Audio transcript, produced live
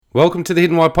Welcome to the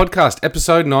Hidden Why podcast,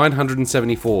 episode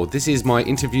 974. This is my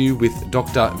interview with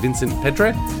Dr. Vincent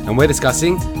Pedre, and we're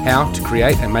discussing how to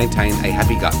create and maintain a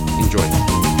happy gut. Enjoy.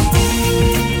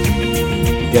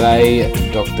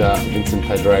 G'day, Dr. Vincent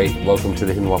Pedre. Welcome to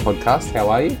the Hidden Why podcast. How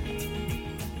are you?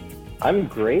 I'm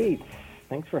great.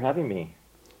 Thanks for having me.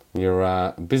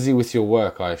 You're busy with your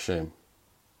work, I assume.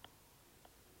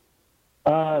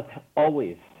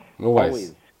 Always.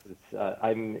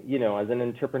 I'm, as an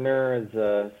entrepreneur, as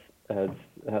a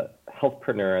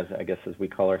healthpreneur, as we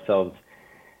call ourselves,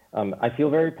 I feel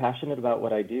very passionate about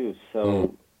what I do.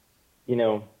 So,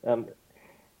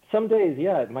 some days,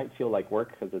 it might feel like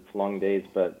work because it's long days,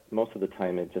 but most of the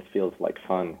time it just feels like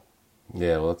fun.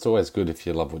 Yeah, well, it's always good if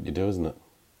you love what you do, isn't it?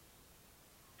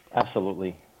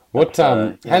 Absolutely. How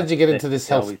did you get into this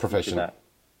health profession?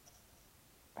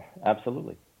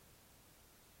 Absolutely.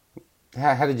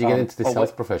 How did you get into this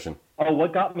health profession?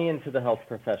 What got me into the health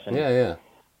profession? Yeah.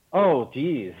 Oh,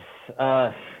 geez.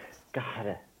 God.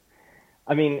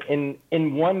 I mean,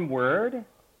 in one word,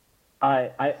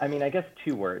 I guess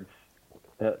two words,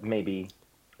 maybe,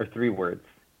 or three words.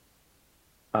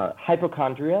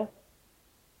 Hypochondria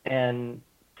and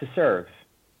to serve.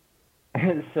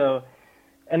 So,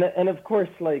 and of course,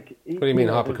 like... What do you mean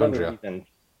hypochondria?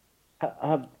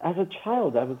 As a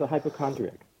child, I was a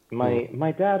hypochondriac.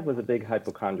 My dad was a big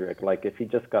hypochondriac. Like, if he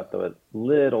just got the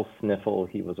little sniffle,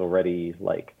 he was already,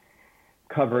 like,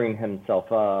 covering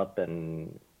himself up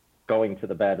and going to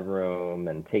the bedroom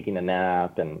and taking a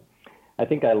nap. And I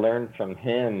think I learned from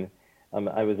him.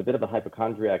 I was a bit of a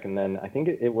hypochondriac, and then I think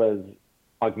it was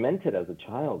augmented as a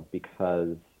child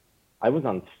because I was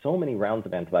on so many rounds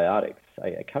of antibiotics.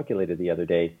 I calculated the other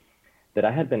day that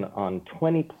I had been on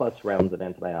 20-plus rounds of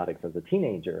antibiotics as a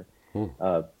teenager,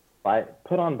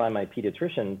 put on by my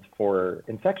pediatricians for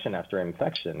infection after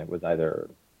infection. It was either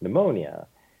pneumonia,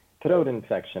 throat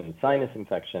infection, sinus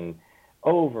infection,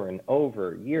 over and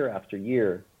over, year after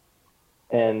year.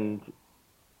 And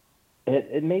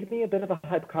it made me a bit of a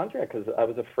hypochondriac because I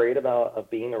was afraid of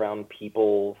being around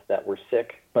people that were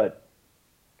sick. But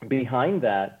behind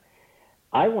that,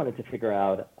 I wanted to figure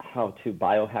out how to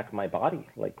biohack my body.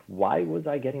 Like, why was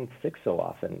I getting sick so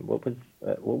often? What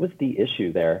was the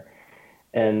issue there?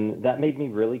 And that made me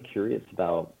really curious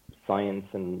about science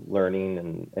and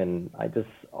learning, and I just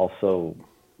also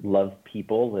love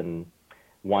people and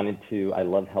I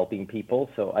love helping people.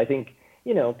 So I think,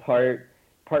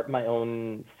 part my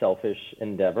own selfish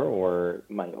endeavor or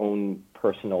my own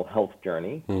personal health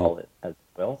journey, call it as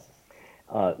well,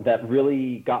 that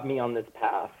really got me on this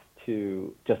path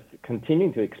to just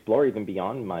continuing to explore even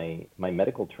beyond my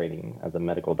medical training as a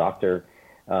medical doctor,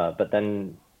 but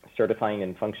then certifying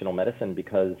in functional medicine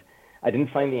because I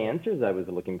didn't find the answers I was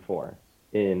looking for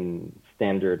in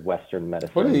standard Western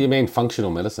medicine. What do you mean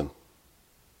functional medicine?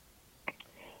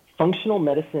 Functional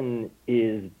medicine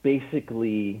is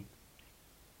basically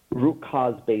root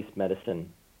cause-based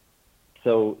medicine.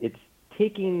 So it's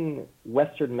taking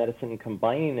Western medicine,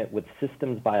 combining it with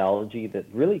systems biology that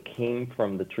really came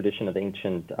from the tradition of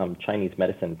ancient Chinese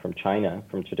medicine from China,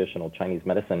 from traditional Chinese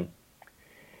medicine,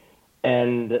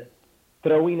 and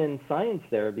throwing in science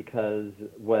there because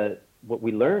what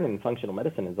we learn in functional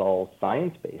medicine is all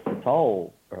science-based. It's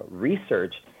all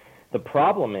research. The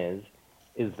problem is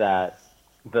that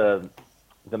the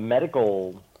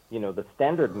medical, the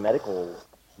standard medical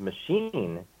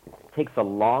machine takes a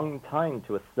long time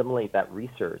to assimilate that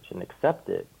research and accept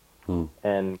it.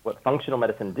 And what functional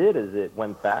medicine did is it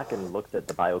went back and looked at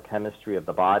the biochemistry of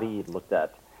the body, it looked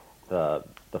at the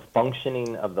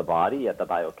functioning of the body at the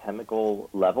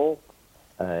biochemical level,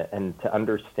 and to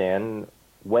understand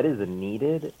what is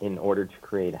needed in order to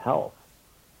create health.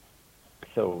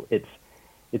 So it's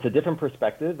a different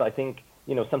perspective. I think,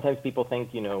 sometimes people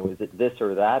think, is it this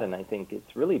or that? And I think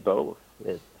it's really both.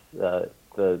 It's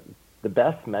the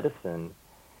best medicine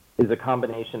is a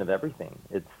combination of everything.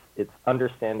 It's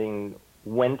understanding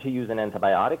when to use an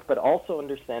antibiotic, but also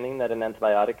understanding that an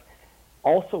antibiotic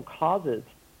also causes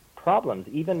problems,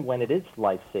 even when it is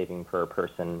life-saving for a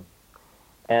person.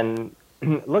 And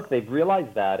look, they've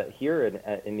realized that here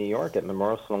in New York at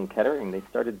Memorial Sloan Kettering, they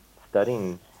started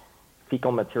studying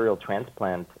fecal material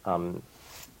transplant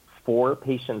for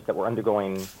patients that were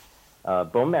undergoing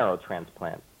bone marrow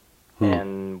transplant.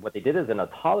 And what they did is an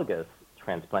autologous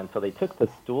transplant. So they took the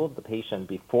stool of the patient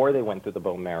before they went through the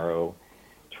bone marrow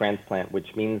transplant,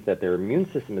 which means that their immune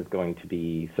system is going to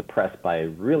be suppressed by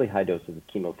really high doses of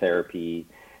chemotherapy.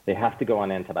 They have to go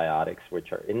on antibiotics,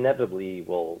 which are inevitably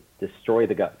will destroy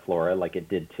the gut flora like it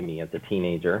did to me as a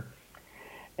teenager.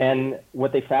 And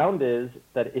what they found is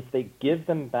that if they give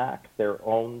them back their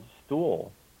own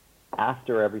stool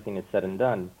after everything is said and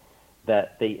done,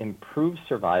 that they improve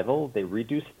survival, they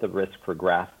reduce the risk for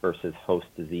graft versus host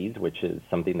disease, which is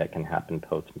something that can happen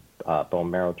post bone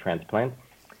marrow transplant,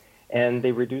 and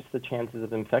they reduce the chances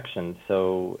of infection.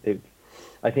 So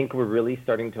I think we're really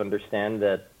starting to understand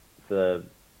that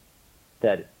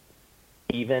that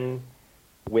even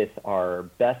with our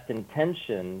best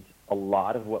intentions, a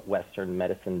lot of what Western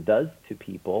medicine does to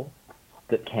people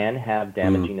that can have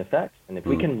damaging effects. And if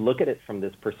we can look at it from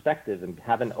this perspective and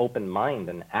have an open mind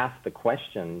and ask the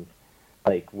questions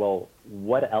like, well,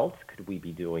 what else could we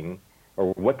be doing,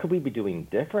 or what could we be doing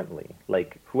differently?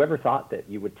 Like, whoever thought that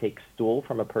you would take stool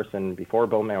from a person before a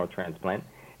bone marrow transplant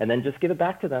and then just give it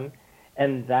back to them,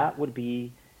 and that would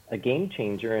be a game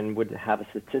changer and would have a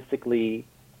statistically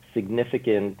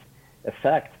significant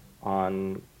effect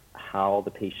on how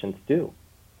the patients do.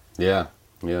 Yeah,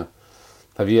 yeah.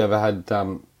 Have you ever had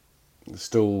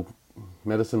stool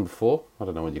medicine before? I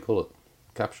don't know what you call it.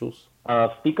 Capsules?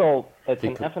 It's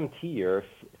an FMT, or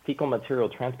fecal material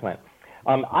transplant.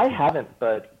 I haven't,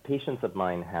 but patients of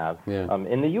mine have. Yeah.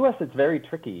 In the U.S., it's very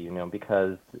tricky,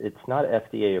 because it's not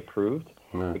FDA approved,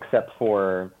 except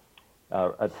for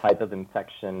a type of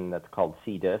infection that's called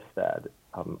C. diff that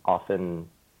often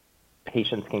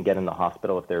patients can get in the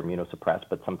hospital if they're immunosuppressed,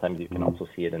 but sometimes you can also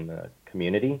see it in the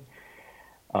community.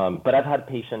 But I've had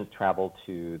patients travel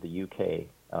to the UK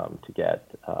to get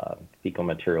fecal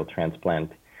material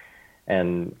transplant.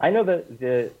 And I know that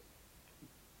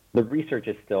the research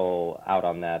is still out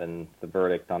on that, and the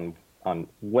verdict on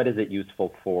what is it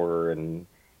useful for and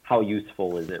how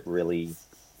useful is it really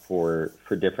for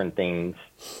different things.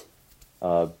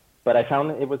 But I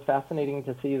found it was fascinating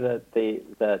to see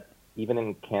that even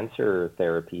in cancer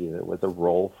therapy, there was a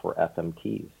role for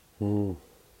FMTs.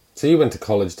 So you went to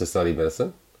college to study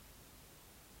medicine?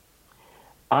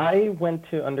 I went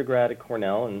to undergrad at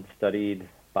Cornell and studied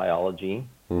biology,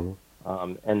 and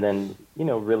then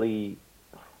really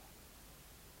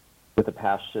with a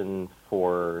passion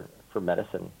for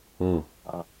medicine. And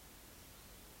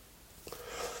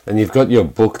you've got your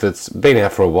book that's been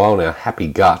out for a while now, Happy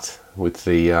Gut, with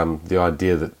the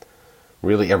idea that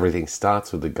really everything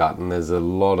starts with the gut, and there's a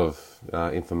lot of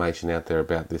information out there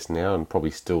about this now, and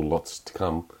probably still lots to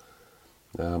come.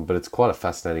 But it's quite a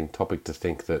fascinating topic to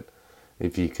think that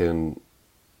if you can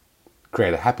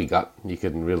create a happy gut, you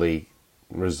can really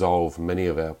resolve many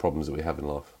of our problems that we have in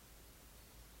life.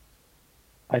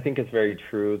 I think it's very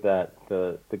true that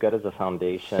the gut is a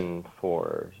foundation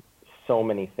for so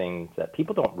many things that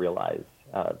people don't realize.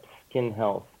 Skin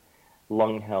health,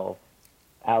 lung health,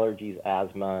 allergies,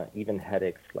 asthma, even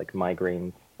headaches like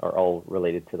migraines are all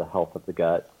related to the health of the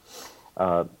gut.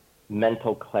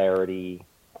 Mental clarity,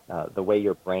 the way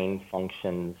your brain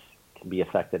functions can be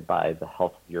affected by the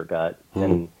health of your gut.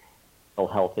 And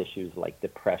mental health issues like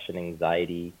depression,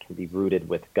 anxiety can be rooted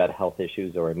with gut health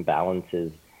issues or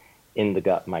imbalances in the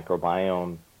gut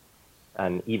microbiome.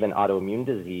 And even autoimmune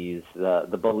disease,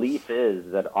 the belief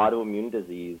is that autoimmune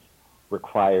disease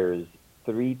requires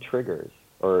 3 triggers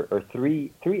or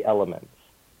three elements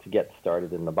to get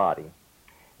started in the body.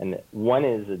 And one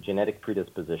is a genetic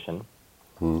predisposition.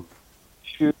 2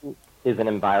 is an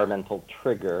environmental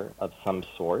trigger of some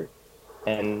sort.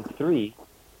 And 3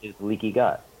 is leaky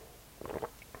gut.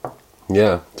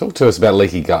 Yeah, talk to us about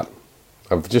leaky gut.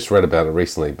 I've just read about it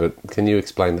recently, but can you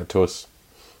explain that to us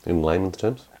in layman's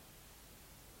terms?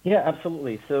 Yeah,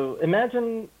 absolutely. So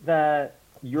imagine that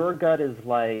your gut is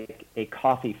like a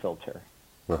coffee filter.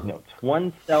 It's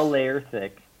 1 cell layer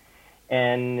thick,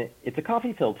 and it's a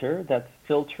coffee filter that's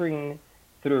filtering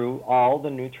through all the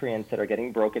nutrients that are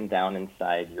getting broken down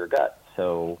inside your gut.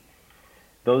 So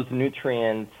those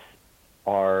nutrients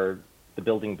are the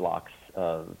building blocks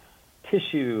of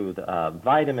tissue,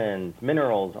 vitamins,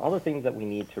 minerals, all the things that we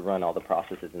need to run all the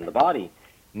processes in the body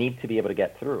need to be able to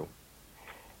get through.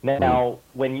 Now,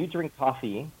 when you drink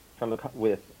coffee through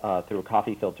a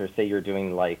coffee filter, say you're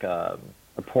doing like a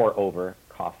pour over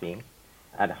coffee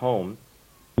at home,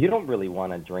 you don't really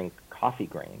want to drink coffee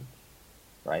grains,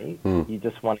 right? You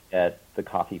just want to get the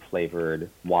coffee flavored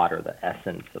water, the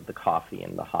essence of the coffee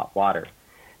in the hot water.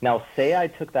 Now, say I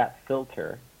took that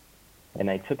filter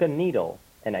and I took a needle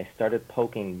and I started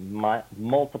poking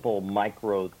multiple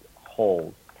micro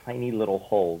holes, tiny little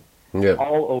holes,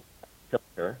 all over the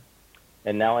filter.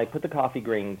 And now I put the coffee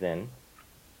grains in,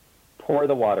 pour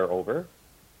the water over.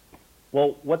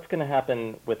 Well, what's going to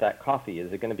happen with that coffee?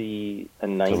 Is it going to be a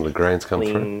nice,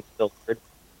 clean filter?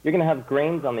 You're going to have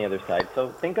grains on the other side. So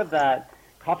think of that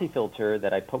coffee filter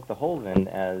that I poked the holes in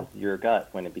as your gut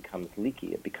when it becomes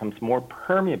leaky. It becomes more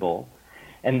permeable,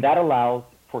 and that allows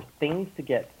for things to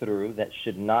get through that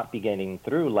should not be getting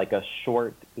through, like a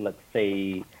short, let's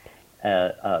say,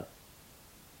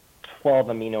 12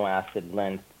 amino acid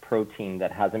length protein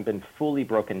that hasn't been fully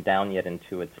broken down yet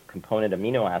into its component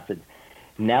amino acids.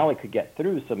 Now it could get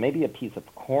through. So maybe a piece of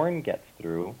corn gets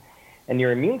through, and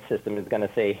your immune system is going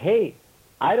to say, hey,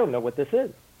 I don't know what this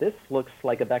is. This looks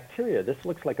like a bacteria. This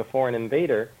looks like a foreign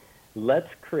invader. Let's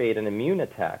create an immune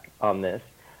attack on this.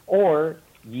 Or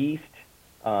yeast,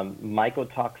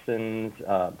 mycotoxins,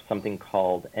 something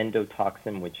called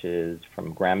endotoxin, which is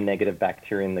from gram-negative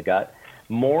bacteria in the gut.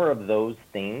 More of those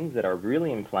things that are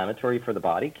really inflammatory for the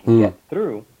body can get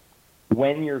through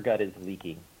when your gut is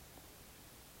leaky.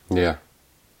 Yeah.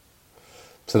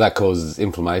 So that causes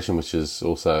inflammation, which is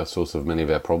also a source of many of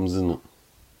our problems, isn't it?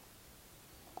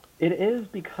 It is,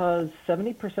 because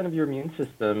 70% of your immune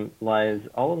system lies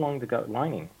all along the gut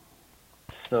lining.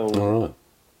 So All right.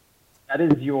 that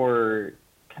is your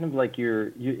kind of like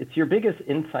it's your biggest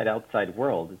inside-outside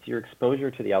world. It's your exposure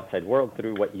to the outside world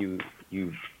through what you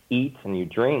eat and you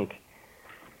drink.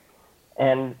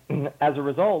 And as a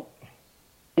result,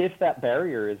 if that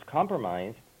barrier is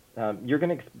compromised, you're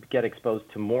going to get exposed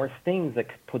to more things that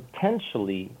could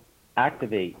potentially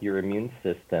activate your immune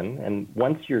system. And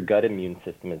once your gut immune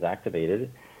system is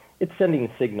activated, it's sending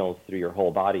signals through your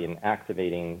whole body and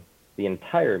activating the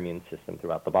entire immune system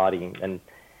throughout the body. And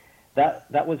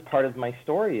that was part of my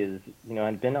story is,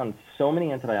 I'd been on so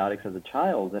many antibiotics as a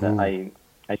child that I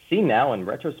see now in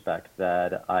retrospect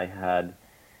that I had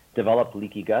developed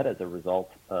leaky gut as a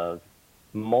result of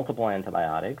multiple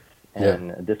antibiotics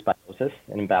and dysbiosis,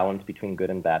 an imbalance between good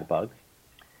and bad bugs.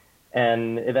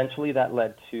 And eventually that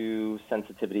led to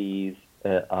sensitivities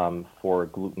for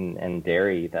gluten and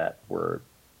dairy that were,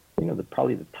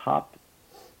 probably the top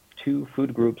 2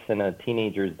 food groups in a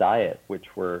teenager's diet,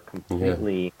 which were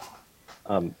completely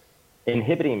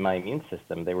inhibiting my immune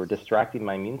system. They were distracting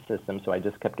my immune system, so I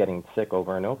just kept getting sick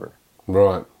over and over.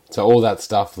 Right. So all that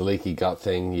stuff, the leaky gut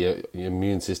thing, your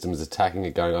immune system is attacking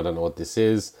it, going, I don't know what this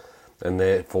is, and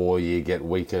therefore you get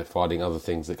weaker fighting other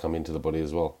things that come into the body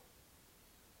as well.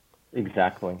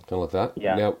 Exactly. Kind of like that?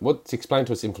 Yeah. Now, explain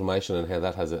to us inflammation and how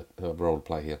that has a role to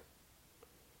play here.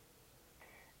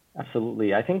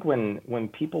 Absolutely. I think when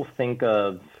people think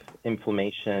of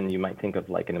inflammation, you might think of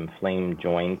like an inflamed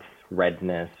joint,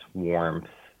 redness, warmth,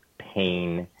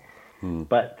 pain.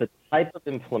 But the type of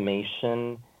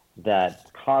inflammation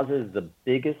that causes the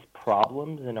biggest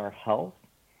problems in our health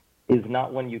is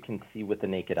not one you can see with the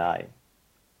naked eye.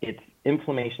 It's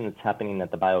inflammation that's happening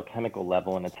at the biochemical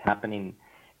level, and it's happening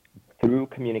through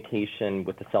communication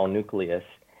with the cell nucleus.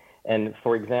 And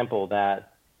for example,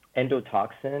 that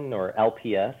endotoxin, or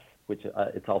LPS, which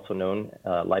it's also known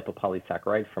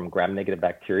lipopolysaccharide from gram-negative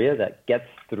bacteria that gets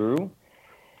through,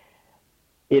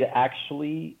 it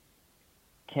actually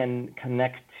can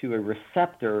connect to a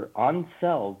receptor on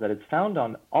cells that is found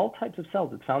on all types of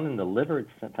cells. It's found in the liver,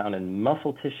 it's found in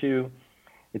muscle tissue,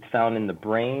 it's found in the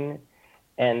brain.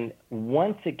 And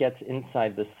once it gets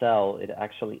inside the cell, it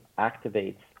actually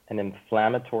activates an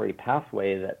inflammatory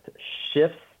pathway that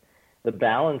shifts the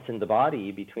balance in the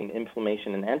body between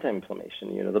inflammation and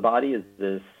anti-inflammation. The body is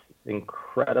this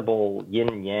incredible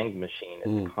yin-yang machine.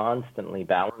 It's constantly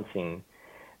balancing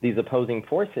these opposing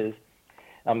forces.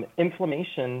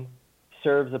 Inflammation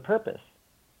serves a purpose.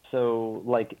 So,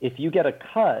 like, if you get a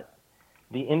cut,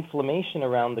 the inflammation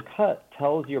around the cut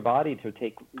tells your body to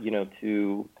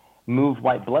to move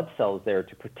white blood cells there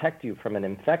to protect you from an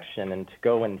infection and to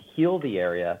go and heal the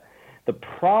area. The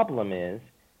problem is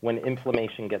when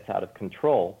inflammation gets out of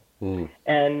control.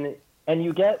 And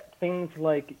you get things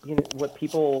like, what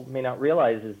people may not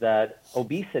realize is that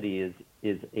obesity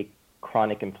is a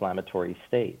chronic inflammatory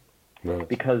state. Right.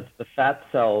 Because the fat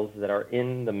cells that are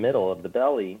in the middle of the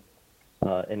belly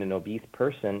in an obese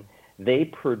person, they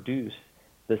produce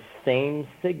the same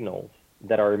signals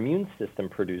that our immune system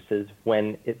produces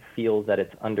when it feels that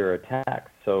it's under attack.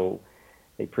 So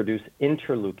they produce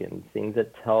interleukins, things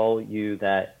that tell you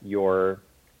that your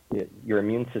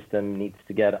immune system needs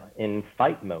to get in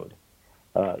fight mode.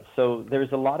 So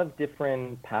there's a lot of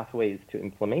different pathways to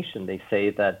inflammation. They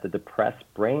say that the depressed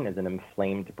brain is an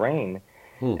inflamed brain.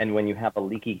 And when you have a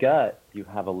leaky gut, you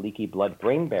have a leaky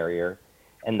blood-brain barrier,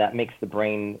 and that makes the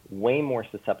brain way more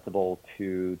susceptible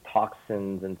to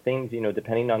toxins and things,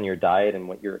 depending on your diet and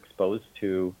what you're exposed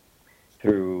to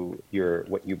through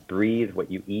what you breathe,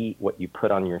 what you eat, what you put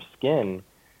on your skin,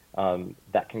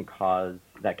 that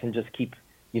can just keep,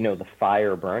 the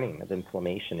fire burning of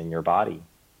inflammation in your body.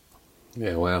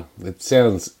 Yeah, wow. It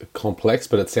sounds complex,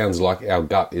 but it sounds like our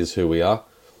gut is who we are,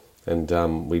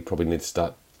 and we probably need to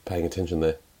start paying attention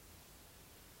there.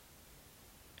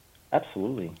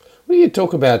 Absolutely. Well, you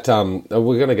talk about,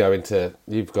 we're going to go into,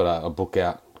 you've got a book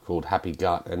out called Happy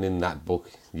Gut, and in that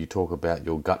book you talk about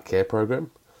your gut care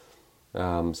program.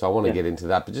 So I want to get into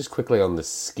that, but just quickly on the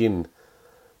skin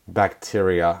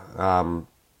bacteria,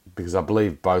 because I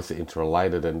believe both are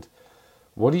interrelated. And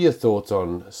what are your thoughts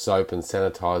on soap and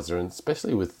sanitizer, and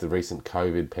especially with the recent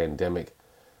COVID pandemic,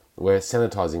 we're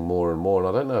sanitizing more and more, and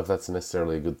I don't know if that's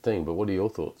necessarily a good thing, but what are your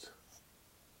thoughts?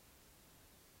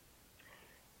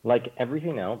 Like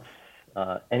everything else,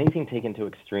 anything taken to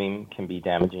extreme can be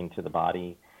damaging to the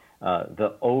body.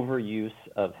 The overuse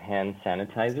of hand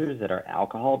sanitizers that are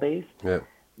alcohol based Yeah.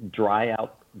 dry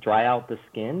out the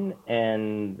skin,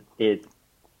 and it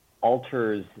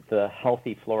alters the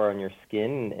healthy flora on your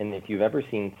skin. And if you've ever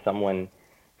seen someone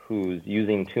who's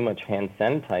using too much hand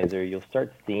sanitizer, you'll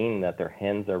start seeing that their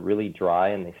hands are really dry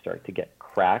and they start to get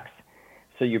cracks.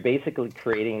 So you're basically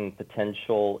creating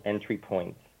potential entry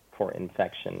points for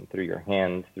infection through your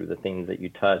hands, through the things that you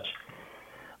touch.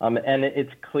 And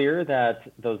it's clear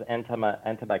that those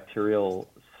antibacterial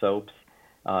soaps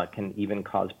can even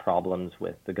cause problems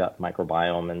with the gut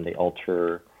microbiome, and they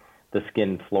alter the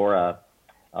skin flora.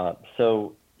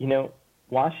 So,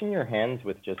 washing your hands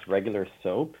with just regular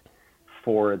soap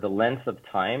for the length of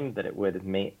time that it would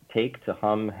take to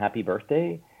hum Happy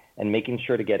Birthday, and making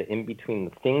sure to get it in between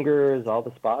the fingers, all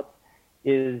the spots,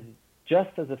 is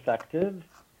just as effective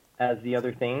as the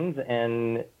other things.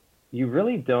 And you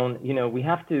really don't, we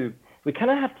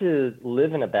kind of have to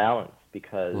live in a balance,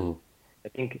 because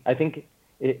I think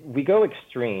we go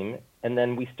extreme, and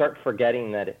then we start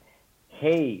forgetting that,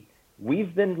 hey,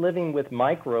 we've been living with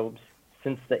microbes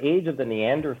since the age of the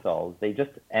Neanderthals. They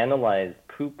just analyzed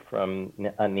poop from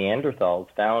Neanderthals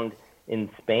found in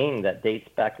Spain that dates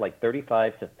back like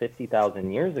 35 to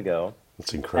 50,000 years ago.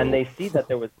 That's incredible. And they see that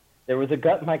there was a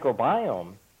gut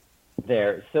microbiome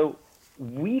there. So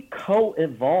we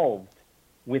co-evolved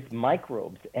with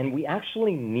microbes, and we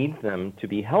actually need them to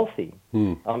be healthy.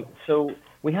 So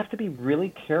we have to be really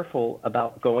careful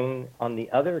about going on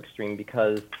the other extreme,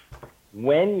 because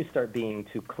when you start being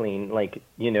too clean,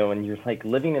 and you're like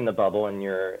living in the bubble and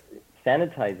you're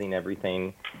sanitizing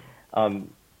everything, I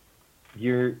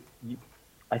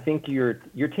think you're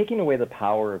taking away the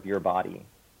power of your body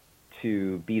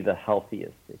to be the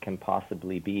healthiest it can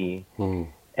possibly be.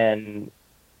 And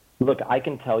look, I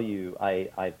can tell you,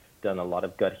 I've done a lot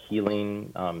of gut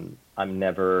healing. I'm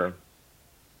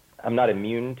not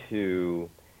immune to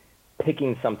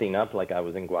picking something up. Like I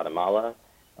was in Guatemala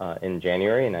in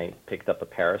January, and I picked up a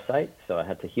parasite, so I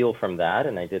had to heal from that,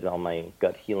 and I did all my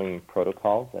gut healing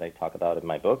protocols that I talk about in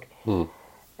my book.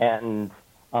 And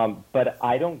but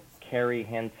I don't carry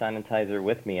hand sanitizer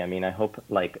with me. I mean, I hope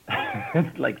like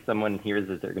someone hears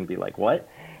this, they're going to be like, what?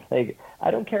 Like,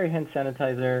 I don't carry hand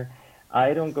sanitizer.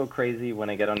 I don't go crazy when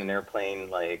I get on an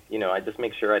airplane. I just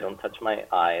make sure I don't touch my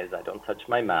eyes. I don't touch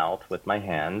my mouth with my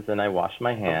hands, and I wash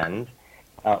my hands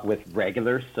with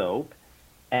regular soap,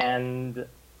 and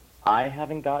I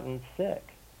haven't gotten sick.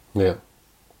 Yeah.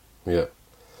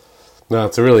 No,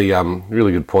 it's a really,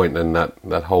 really good point, and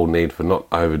that whole need for not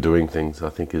overdoing things, I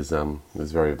think, is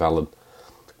very valid.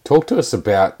 Talk to us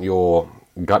about your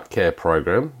gut care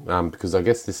program, because I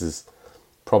guess this is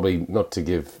probably not to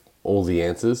give all the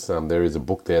answers. There is a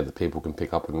book there that people can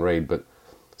pick up and read, but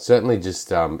certainly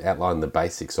just outline the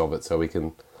basics of it so we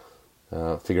can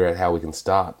figure out how we can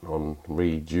start on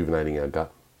rejuvenating our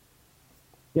gut.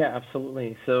 Yeah,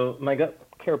 absolutely. So my gut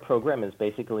care program is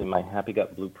basically my Happy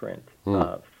Gut Blueprint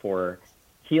for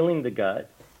healing the gut,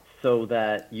 so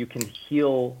that you can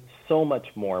heal so much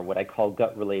more what I call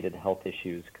gut-related health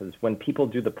issues. Because when people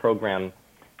do the program,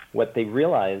 what they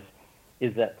realize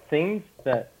is that things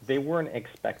that they weren't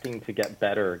expecting to get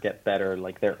better,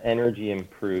 like their energy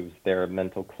improves, their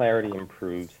mental clarity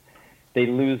improves, they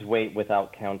lose weight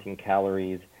without counting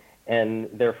calories, and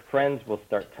their friends will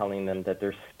start telling them that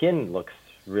their skin looks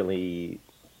really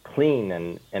clean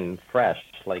and fresh,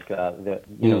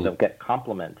 they'll get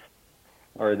compliments,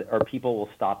 or people will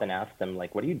stop and ask them,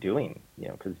 like, what are you doing?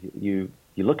 Because you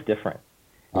look different,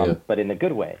 but in a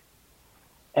good way.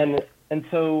 And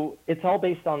so it's all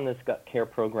based on this gut care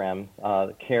program.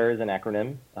 CARE is an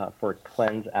acronym for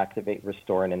Cleanse, Activate,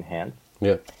 Restore, and Enhance.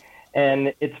 Yeah.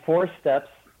 And it's 4 steps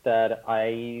that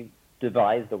I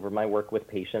devised over my work with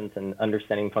patients and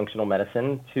understanding functional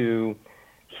medicine to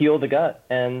heal the gut.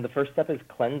 And the first step is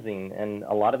cleansing, and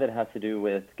a lot of it has to do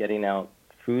with getting out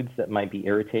foods that might be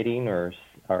irritating or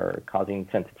are causing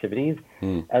sensitivities,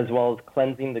 as well as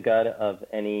cleansing the gut of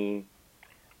any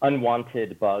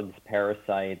unwanted bugs,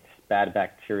 parasites, bad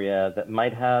bacteria that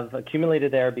might have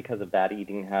accumulated there because of bad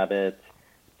eating habits.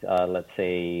 Let's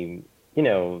say,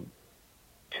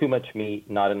 too much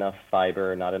meat, not enough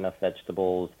fiber, not enough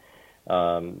vegetables,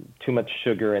 too much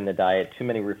sugar in the diet, too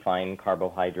many refined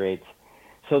carbohydrates.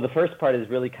 So the first part is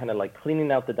really kind of like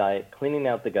cleaning out the diet, cleaning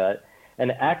out the gut.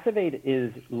 And Activate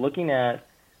is looking at,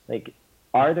 like,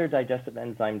 are there digestive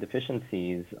enzyme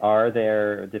deficiencies? Are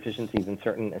there deficiencies in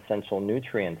certain essential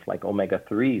nutrients like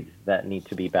omega-3s that need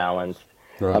to be balanced?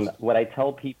 Right. What I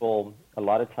tell people a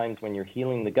lot of times when you're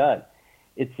healing the gut,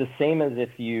 it's the same as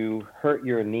if you hurt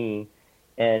your knee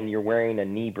and you're wearing a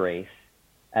knee brace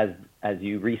as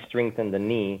you re-strengthen the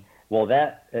knee. Well,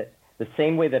 that the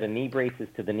same way that a knee brace is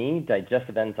to the knee,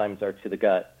 digestive enzymes are to the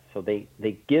gut. So they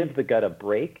give the gut a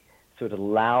break, so it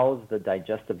allows the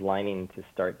digestive lining to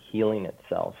start healing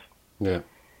itself. Yeah.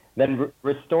 Then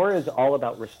Restore is all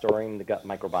about restoring the gut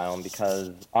microbiome,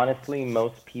 because honestly,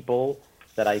 most people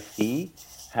that I see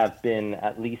have been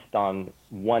at least on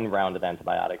one round of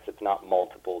antibiotics, if not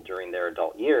multiple, during their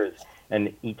adult years.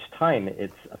 And each time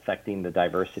it's affecting the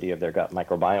diversity of their gut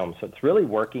microbiome. So it's really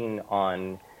working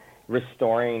on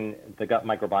restoring the gut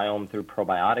microbiome through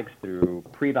probiotics, through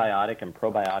prebiotic and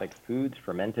probiotic foods,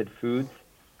 fermented foods.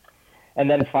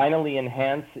 And then finally,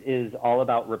 Enhance is all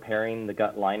about repairing the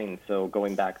gut lining. So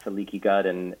going back to leaky gut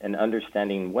and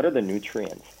understanding what are the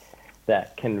nutrients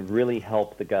that can really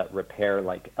help the gut repair,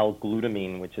 like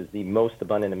L-glutamine, which is the most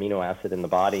abundant amino acid in the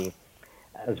body,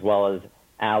 as well as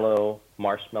aloe,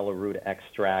 marshmallow root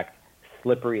extract,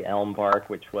 slippery elm bark,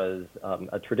 which was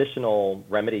a traditional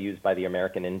remedy used by the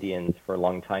American Indians for a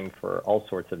long time for all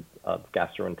sorts of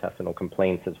gastrointestinal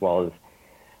complaints, as well as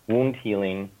wound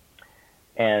healing,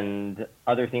 and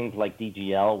other things like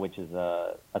DGL, which is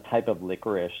a type of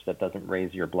licorice that doesn't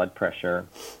raise your blood pressure.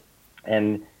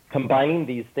 And combining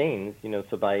these things,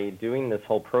 so by doing this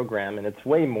whole program, and it's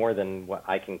way more than what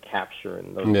I can capture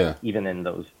in those, even in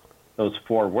those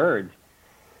 4 words,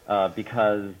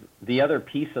 because the other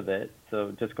piece of it,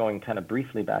 so just going kind of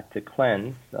briefly back to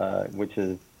cleanse, which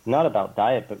is not about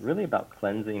diet, but really about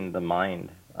cleansing the mind,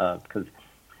 because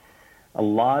a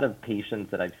lot of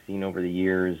patients that I've seen over the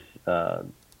years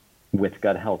with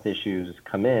gut health issues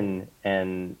come in,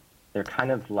 and they're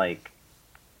kind of like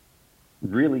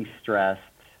really stressed.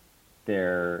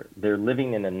 They're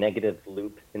living in a negative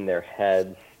loop in their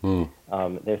heads.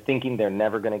 They're thinking they're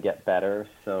never going to get better.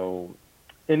 So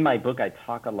in my book, I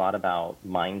talk a lot about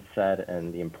mindset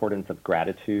and the importance of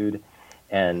gratitude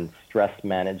and stress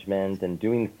management and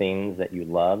doing things that you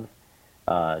love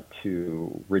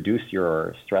to reduce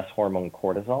your stress hormone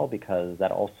cortisol, because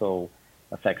that also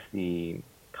affects the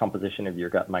composition of your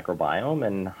gut microbiome.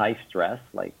 And high stress,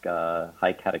 like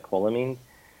high catecholamines,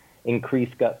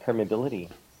 increase gut permeability.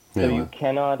 So you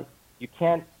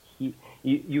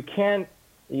can't,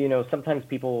 sometimes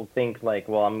people think like,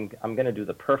 well, I'm going to do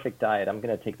the perfect diet. I'm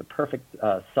going to take the perfect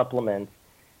supplements,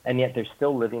 and yet they're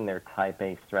still living their type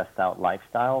A stressed out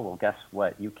lifestyle. Well, guess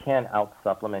what? You can't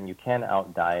out-supplement, you can't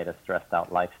out-diet a stressed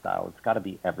out lifestyle. It's got to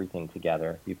be everything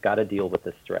together. You've got to deal with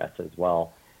the stress as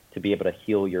well to be able to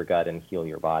heal your gut and heal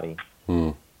your body.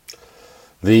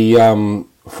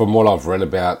 From what I've read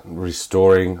about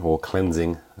restoring or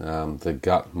cleansing the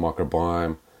gut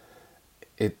microbiome,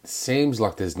 it seems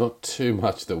like there's not too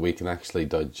much that we can actually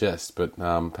digest, but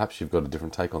perhaps you've got a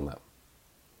different take on that.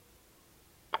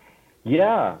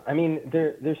 Yeah, I mean,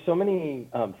 there's so many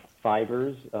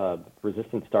fibers,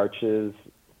 resistant starches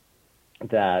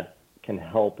that can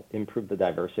help improve the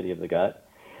diversity of the gut.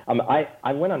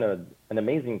 I went on an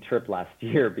amazing trip last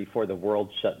year before the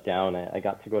world shut down. I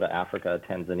got to go to Africa,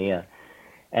 Tanzania,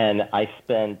 and I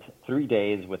spent 3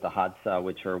 days with the Hadza,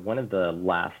 which are one of the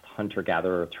last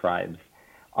hunter-gatherer tribes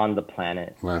on the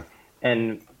planet. Wow.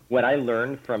 And what I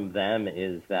learned from them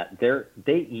is that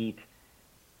they eat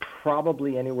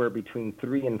probably anywhere between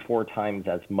 3 and 4 times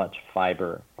as much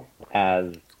fiber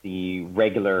as the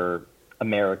regular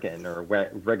American or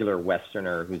regular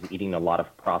Westerner who's eating a lot of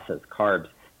processed carbs.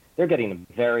 They're getting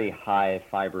a very high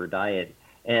fiber diet,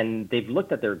 and they've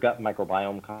looked at their gut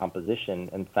microbiome composition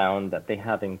and found that they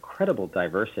have incredible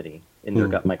diversity in their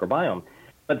gut microbiome.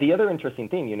 But the other interesting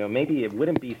thing, maybe it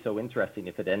wouldn't be so interesting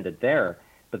if it ended there,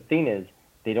 but the thing is,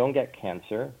 they don't get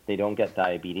cancer, they don't get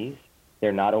diabetes,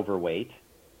 they're not overweight.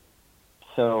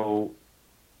 So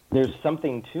there's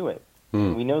something to it.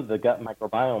 We know the gut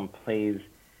microbiome plays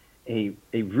a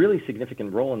really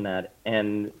significant role in that,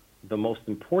 and the most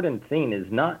important thing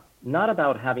is not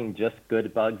about having just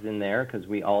good bugs in there, because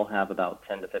we all have about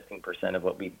 10 to 15% of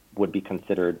what we would be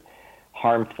considered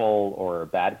harmful or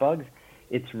bad bugs.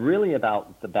 It's really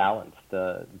about the balance,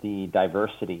 the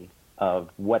diversity of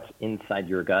what's inside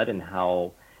your gut, and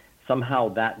how somehow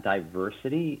that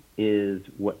diversity is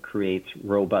what creates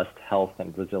robust health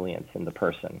and resilience in the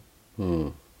person.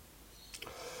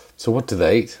 So what do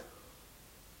they eat?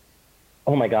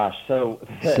 Oh my gosh. So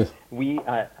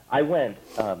I went,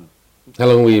 How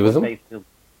long were you with went them? basically,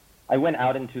 I went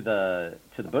out into to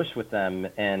the bush with them,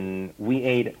 and we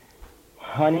ate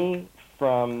honey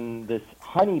from this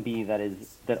honeybee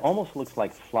that almost looks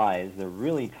like flies. They're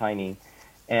really tiny,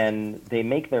 and they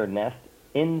make their nest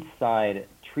inside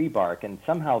tree bark, and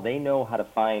somehow they know how to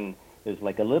find. There's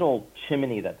like a little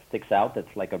chimney that sticks out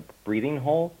that's like a breathing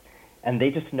hole, and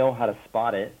they just know how to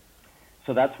spot it.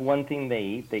 So that's one thing they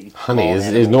eat. They eat Honey. small Is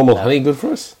animals normal that honey good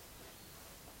for us?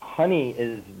 honey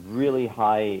is really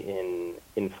high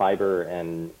in fiber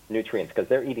and nutrients because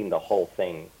they're eating the whole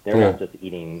thing. They're Yeah. not just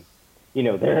eating,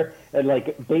 they're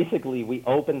like basically we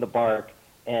opened the bark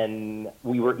and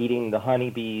we were eating the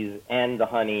honeybees and the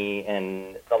honey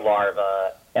and the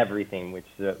larva, everything, which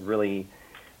is really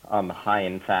high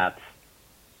in fats,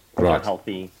 which are Right.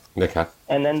 healthy. Okay.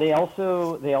 And then they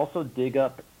also dig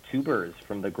up tubers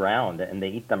from the ground and they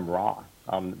eat them raw.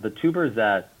 The tubers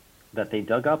that they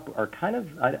dug up are kind of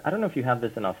I don't know if you have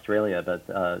this in Australia, but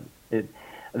it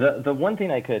the one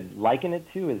thing I could liken it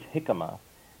to is jicama,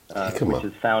 which Jicama.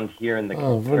 is found here in the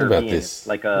Oh, I've read about Caribbean. this.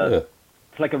 Yeah.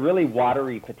 It's like a really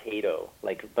watery potato,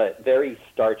 but very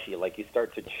starchy. Like you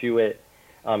start to chew it,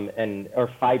 and or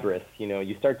fibrous.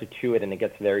 You start to chew it and it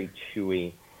gets very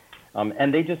chewy.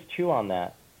 And they just chew on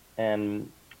that,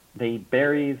 and they eat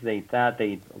berries, they eat that, they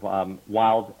eat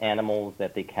wild animals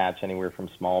that they catch anywhere from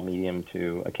small, medium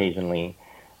to occasionally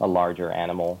a larger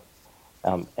animal,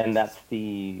 and that's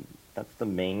the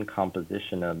main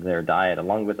composition of their diet,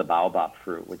 along with the baobab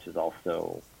fruit, which is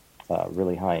also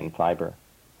really high in fiber.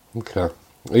 Okay.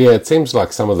 Yeah, it seems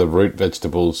like some of the root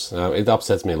vegetables, it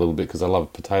upsets me a little bit because I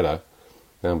love potato,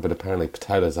 but apparently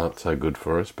potatoes aren't so good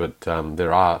for us. But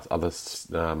there are other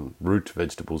root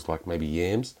vegetables like maybe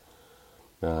yams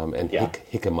and Yeah,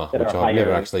 jicama, that which are I've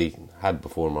never higher. actually had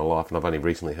before in my life, and I've only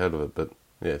recently heard of it. But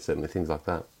yeah, certainly things like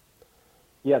that.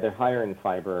 Yeah, they're higher in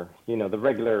fiber. The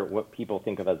regular, what people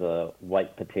think of as a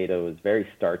white potato is very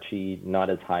starchy,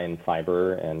 not as high in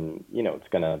fiber, and, it's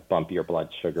going to bump your blood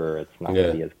sugar. It's not going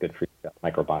Yeah, to be as good for your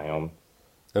microbiome.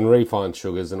 and refined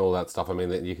sugars and all that stuff. I mean,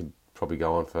 that you could probably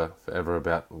go on for forever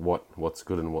about what's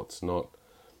good and what's not.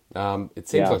 It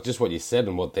seems Yeah. like just what you said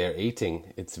and what they're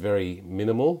eating, it's very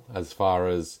minimal as far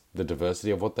as the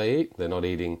diversity of what they eat. They're not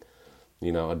eating,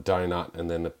 a donut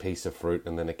and then a piece of fruit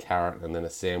and then a carrot and then a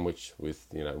sandwich with,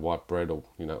 white bread or,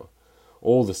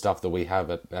 all the stuff that we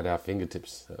have at our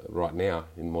fingertips right now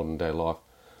in modern day life.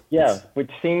 Yeah,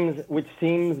 It's, which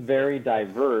seems very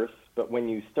diverse, but when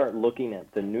you start looking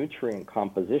at the nutrient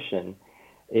composition,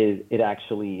 it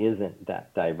actually isn't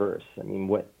that diverse. I mean,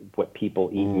 what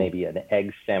people eat, maybe an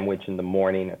egg sandwich in the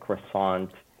morning, a croissant,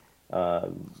 uh,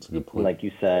 it's a good point. like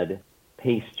you said,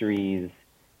 pastries,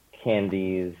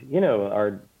 candies,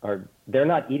 are they're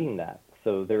not eating that.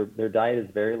 So their diet is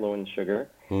very low in sugar.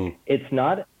 Mm, It's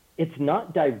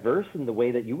not diverse in the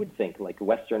way that you would think, like a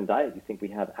Western diet. You think we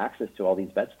have access to all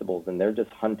these vegetables and they're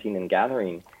just hunting and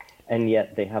gathering, and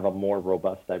yet they have a more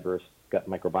robust, diverse gut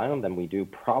microbiome than we do,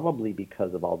 probably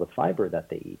because of all the fiber that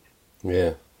they eat.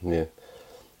 yeah, yeah.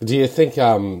 Do you think,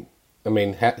 I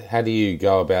mean, how do you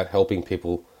go about helping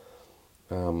people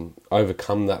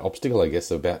overcome that obstacle, I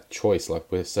guess, about choice?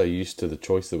 Like we're so used to the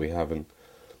choice that we have, and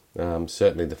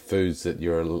certainly the foods that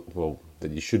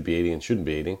that you should be eating and shouldn't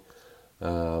be eating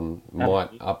might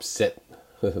Absolutely. upset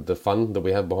the fun that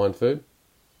we have behind food.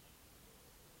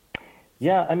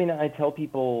 Yeah, I mean, I tell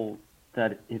people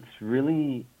that it's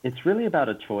really about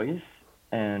a choice,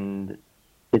 and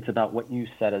it's about what you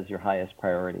set as your highest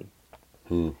priority.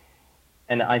 Hmm.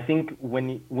 And I think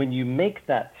when you make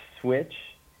that switch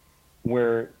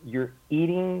where you're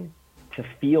eating to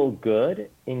feel good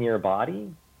in your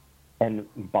body and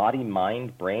body,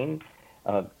 mind, brain,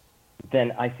 uh,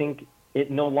 then I think it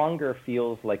no longer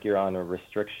feels like you're on a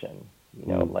restriction.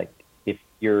 Hmm. Like if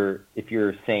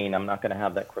you're saying I'm not going to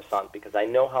have that croissant because I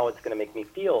know how it's going to make me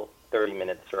feel 30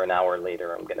 minutes or an hour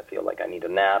later. I'm going to feel like I need a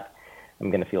nap. I'm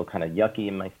going to feel kind of yucky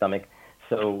in my stomach.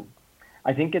 So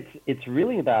I think it's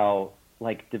really about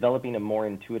like developing a more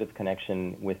intuitive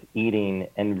connection with eating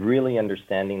and really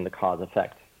understanding the cause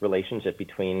effect relationship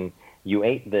between you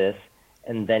ate this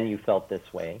and then you felt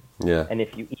this way. Yeah. And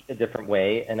if you eat a different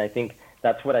way, and I think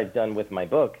that's what I've done with my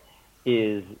book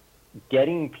is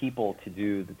getting people to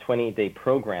do the 28-day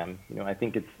program. I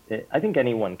think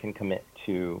anyone can commit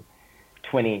to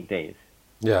 28 days.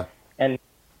 Yeah. And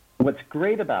what's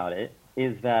great about it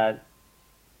is that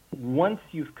once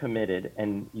you've committed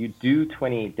and you do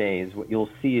 28 days, what you'll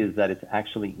see is that it's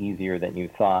actually easier than you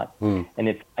thought. Hmm. And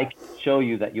if I can show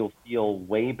you that you'll feel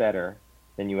way better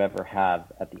than you ever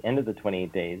have at the end of the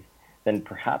 28 days, then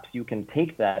perhaps you can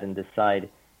take that and decide,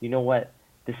 you know what?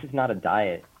 this is not a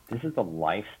diet. This is a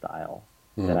lifestyle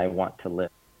that I want to live.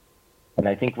 And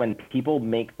I think when people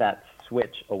make that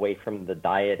switch away from the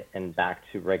diet and back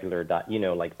to regular diet,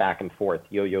 like back and forth,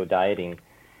 yo-yo dieting,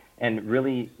 and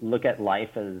really look at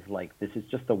life as like, this is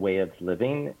just a way of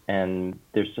living. And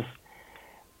there's just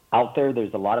out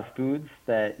there's a lot of foods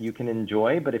that you can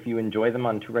enjoy, but if you enjoy them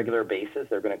on too regular basis,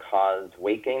 they're going to cause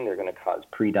weight gain. They're going to cause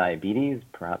pre-diabetes,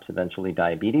 perhaps eventually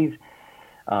diabetes.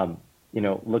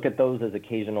 Look at those as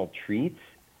occasional treats,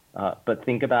 but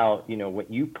think about, what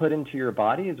you put into your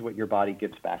body is what your body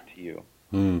gives back to you.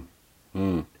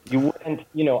 You wouldn't,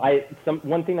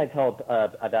 one thing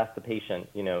I've asked the patient,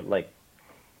 like,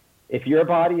 if your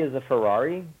body is a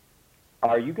Ferrari,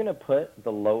 are you going to put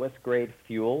the lowest grade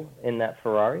fuel in that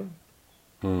Ferrari?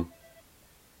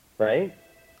 Right?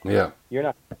 Yeah. You're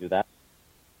not going to do that.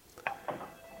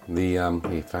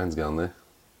 The fan's going there.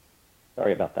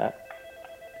 Sorry about that.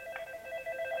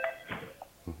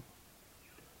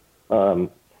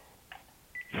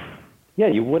 Yeah,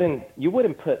 you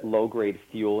wouldn't put low grade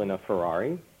fuel in a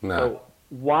Ferrari. No. So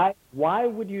why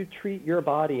would you treat your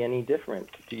body any different?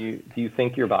 Do you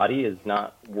think your body is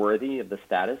not worthy of the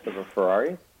status of a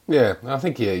Ferrari? Yeah, I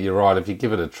think you're right. If you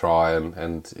give it a try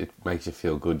and it makes you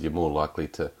feel good, you're more likely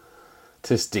to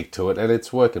stick to it. And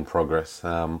it's work in progress.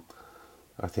 I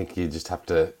think you just have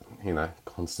to,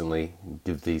 constantly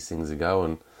give these things a go.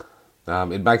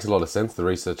 And it makes a lot of sense, the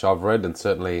research I've read, and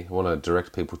certainly want to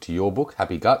direct people to your book,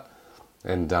 Happy Gut.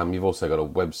 And you've also got a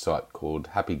website called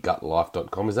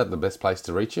happygutlife.com. Is that the best place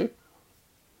to reach you?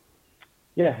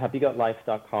 Yeah,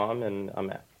 happygutlife.com, and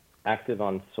I'm active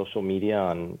on social media,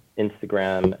 on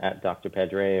Instagram at Dr.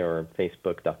 Pedre, or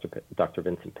Facebook, Dr.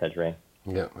 Vincent Pedre.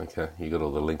 Yeah, okay. You got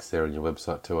all the links there on your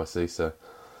website too, I see. So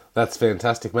that's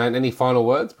fantastic, man. Any final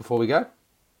words before we go?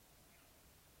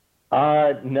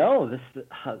 No, this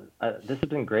has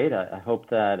been great. I hope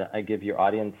that I give your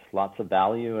audience lots of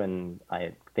value and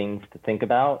things to think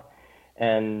about,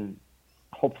 and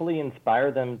hopefully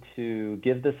inspire them to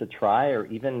give this a try, or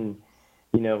even,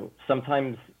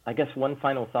 sometimes, I guess one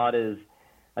final thought is,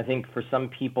 I think for some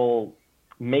people,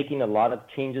 making a lot of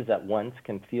changes at once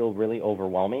can feel really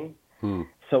overwhelming.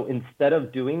 So instead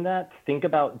of doing that, think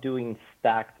about doing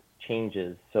stacked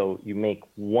changes. So you make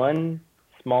one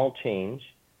small change,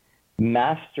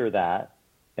 master that,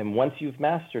 and once you've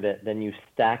mastered it, then you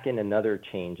stack in another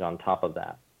change on top of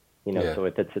that. So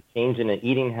if it's a change in an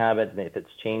eating habit, if it's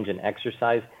change in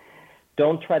exercise,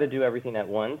 don't try to do everything at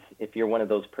once. If you're one of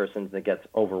those persons that gets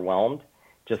overwhelmed,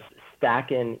 just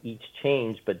stack in each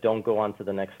change, but don't go on to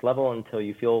the next level until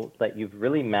you feel that you've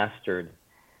really mastered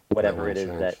whatever it is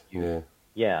that you...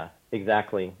 Yeah,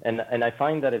 exactly. And I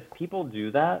find that if people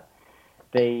do that,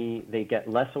 they get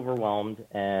less overwhelmed,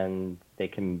 and they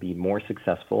can be more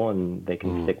successful, and they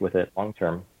can stick with it long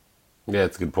term. Yeah,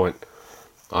 it's a good point.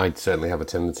 I certainly have a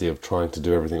tendency of trying to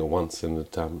do everything at once, and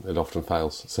it often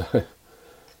fails. So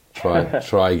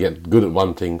try get good at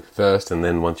one thing first, and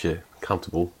then once you're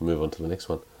comfortable, move on to the next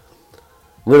one.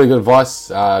 Really good advice,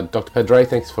 Dr. Pedre.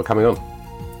 Thanks for coming on.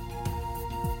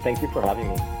 Thank you for having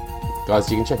me.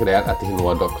 Guys, you can check it out at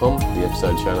thehiddenwhy.com. The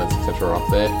episode, show notes, etc. are up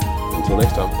there. Until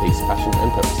next time, peace, passion,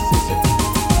 and purpose. See you soon.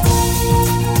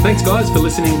 Thanks, guys, for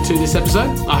listening to this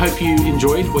episode. I hope you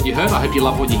enjoyed what you heard. I hope you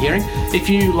love what you're hearing. If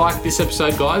you like this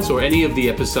episode, guys, or any of the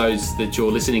episodes that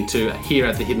you're listening to here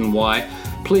at The Hidden Why,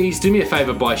 please do me a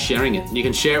favor by sharing it. You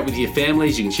can share it with your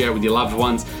families, you can share it with your loved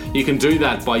ones. You can do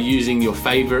that by using your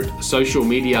favorite social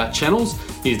media channels,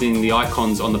 using the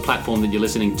icons on the platform that you're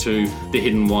listening to The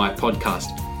Hidden Why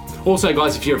podcast. Also,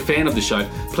 guys, if you're a fan of the show,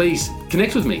 please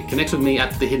connect with me. Connect with me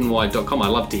at thehiddenwhy.com. I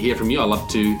love to hear from you. I love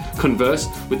to converse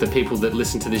with the people that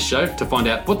listen to this show to find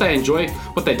out what they enjoy,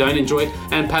 what they don't enjoy,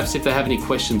 and perhaps if they have any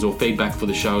questions or feedback for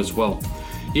the show as well.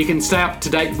 You can stay up to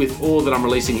date with all that I'm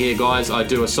releasing here, guys. I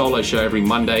do a solo show every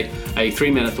Monday, a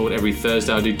 3-minute thought every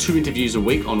Thursday. I do 2 interviews a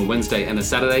week on a Wednesday and a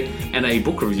Saturday, and a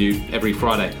book review every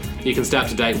Friday. You can stay up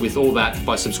to date with all that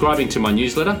by subscribing to my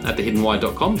newsletter at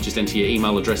thehiddenwhy.com. Just enter your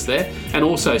email address there, and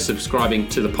also subscribing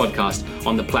to the podcast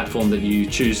on the platform that you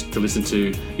choose to listen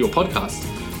to your podcast.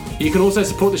 You can also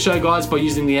support the show, guys, by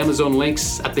using the Amazon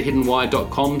links at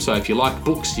thehiddenwhy.com. So if you like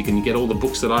books, you can get all the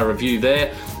books that I review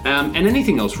there, and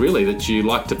anything else really that you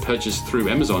like to purchase through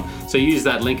Amazon. So use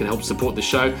that link and help support the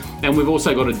show. And we've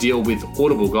also got a deal with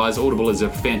Audible, guys. Audible is a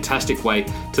fantastic way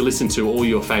to listen to all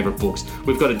your favorite books.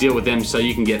 We've got a deal with them so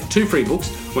you can get 2 free books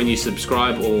when you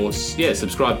subscribe, or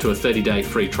subscribe to a 30-day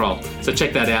free trial. So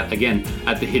check that out again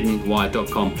at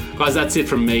thehiddenwhy.com. Guys, that's it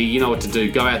from me. You know what to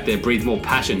do. Go out there, breathe more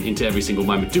passion into every single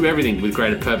moment. Do everything with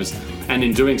greater purpose. And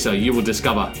in doing so, you will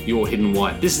discover your hidden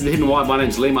why. This is The Hidden Why. My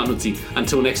name's Lee Martinuzzi.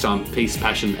 Until next time, peace,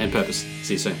 passion, and purpose.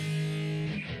 See you soon.